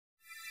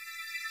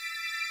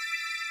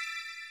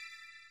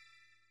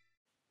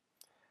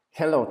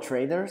Hello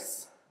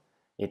traders,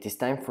 it is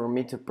time for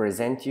me to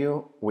present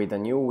you with a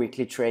new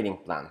weekly trading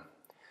plan.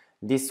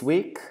 This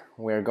week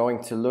we are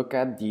going to look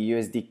at the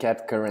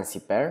USDCAD currency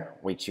pair,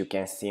 which you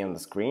can see on the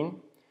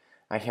screen.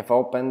 I have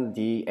opened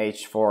the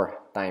H4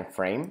 time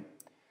frame,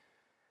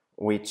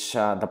 which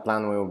the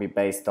plan will be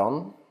based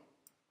on.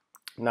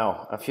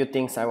 Now, a few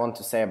things I want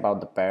to say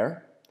about the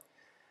pair.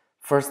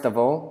 First of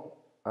all,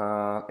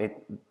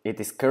 it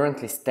is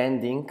currently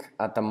standing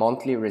at a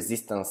monthly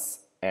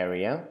resistance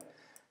area.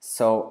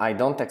 So I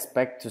don't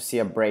expect to see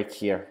a break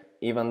here,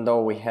 even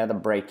though we had a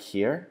break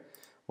here.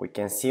 We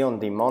can see on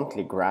the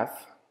monthly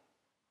graph,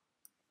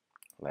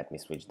 let me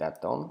switch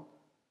that on.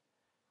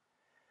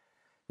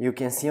 You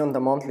can see on the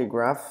monthly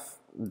graph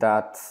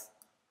that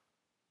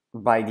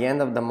by the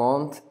end of the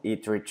month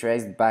it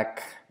retraced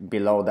back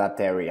below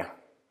that area.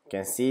 You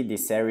can see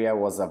this area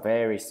was a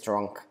very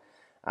strong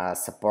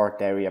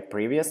support area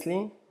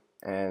previously,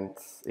 and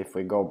if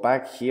we go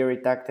back here,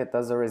 it acted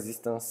as a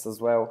resistance as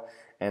well.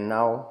 And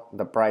now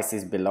the price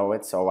is below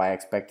it, so I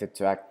expect it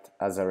to act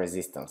as a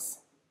resistance.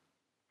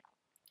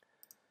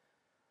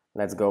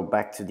 Let's go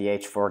back to the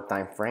H4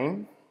 time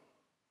frame.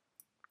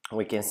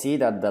 We can see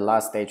that the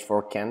last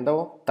H4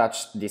 candle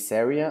touched this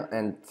area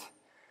and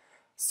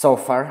so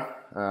far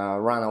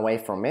ran away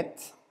from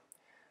it.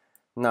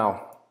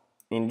 Now,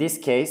 in this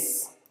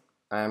case,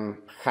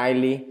 I'm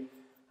highly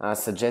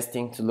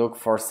suggesting to look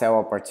for sell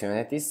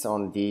opportunities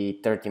on the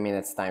 30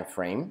 minutes time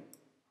frame.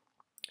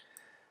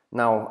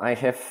 Now I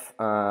have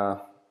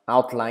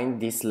outlined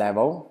this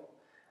level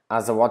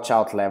as a watch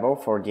out level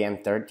for the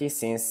M30,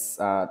 since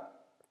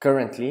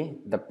currently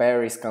the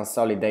pair is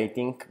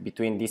consolidating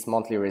between this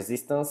monthly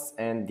resistance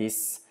and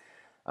this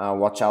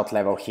watch out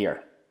level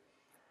here.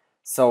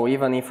 So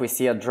even if we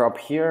see a drop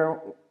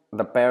here,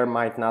 the pair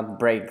might not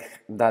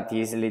break that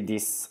easily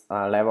this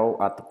level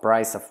at the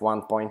price of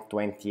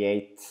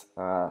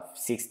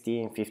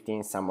 1.2860,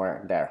 15,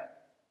 somewhere there.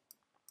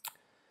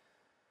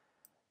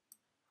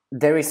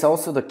 There is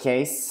also the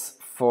case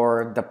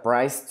for the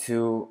price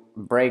to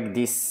break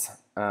this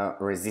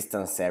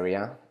resistance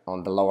area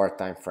on the lower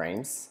time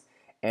frames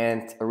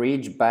and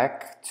reach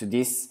back to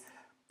this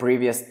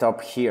previous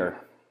top here.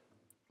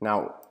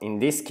 Now, in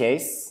this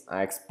case,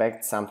 I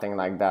expect something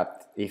like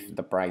that if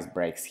the price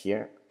breaks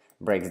here,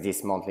 breaks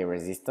this monthly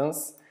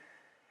resistance,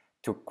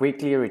 to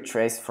quickly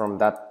retrace from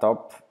that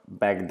top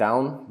back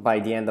down by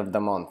the end of the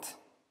month.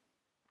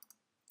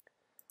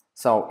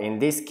 So in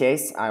this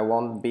case, I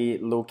won't be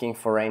looking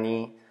for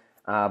any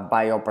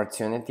buy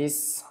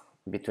opportunities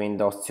between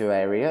those two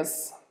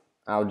areas.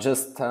 I'll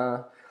just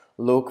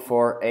look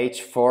for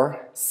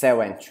H4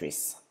 sell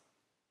entries,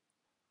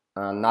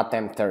 not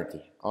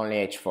M30,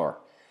 only H4.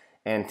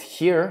 And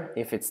here,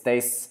 if it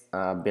stays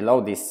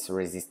below this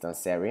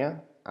resistance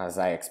area, as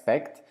I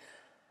expect,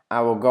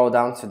 I will go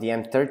down to the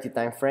M30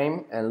 time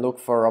frame and look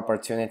for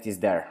opportunities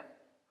there.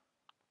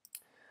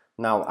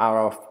 Now,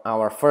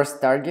 our first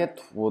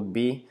target would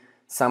be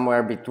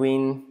somewhere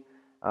between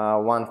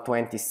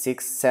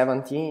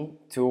 126.70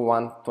 to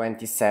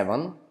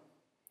 127.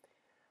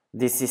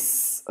 This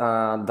is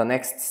the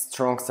next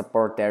strong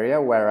support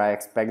area where I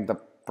expect the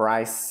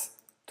price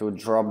to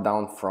drop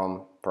down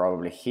from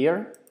probably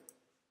here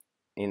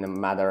in a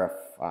matter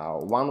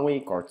of 1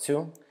 week or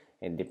two,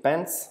 it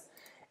depends.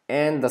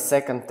 And the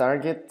second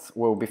target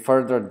will be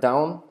further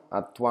down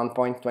at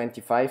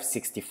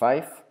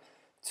 1.2565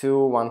 to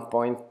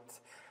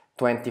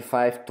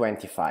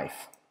 1.2525.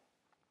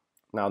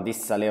 Now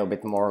this is a little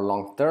bit more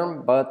long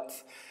term, but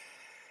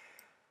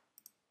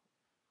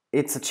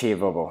it's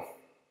achievable.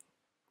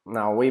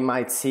 Now we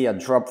might see a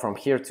drop from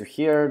here to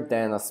here,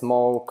 then a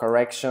small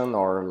correction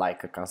or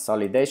like a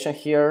consolidation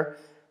here,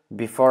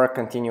 before a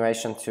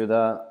continuation to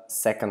the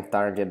second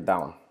target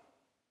down.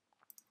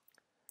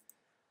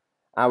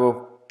 I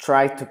will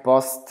try to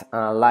post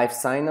live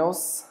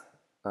signals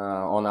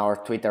on our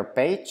Twitter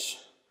page,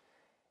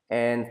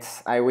 and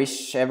I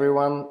wish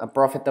everyone a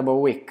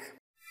profitable week.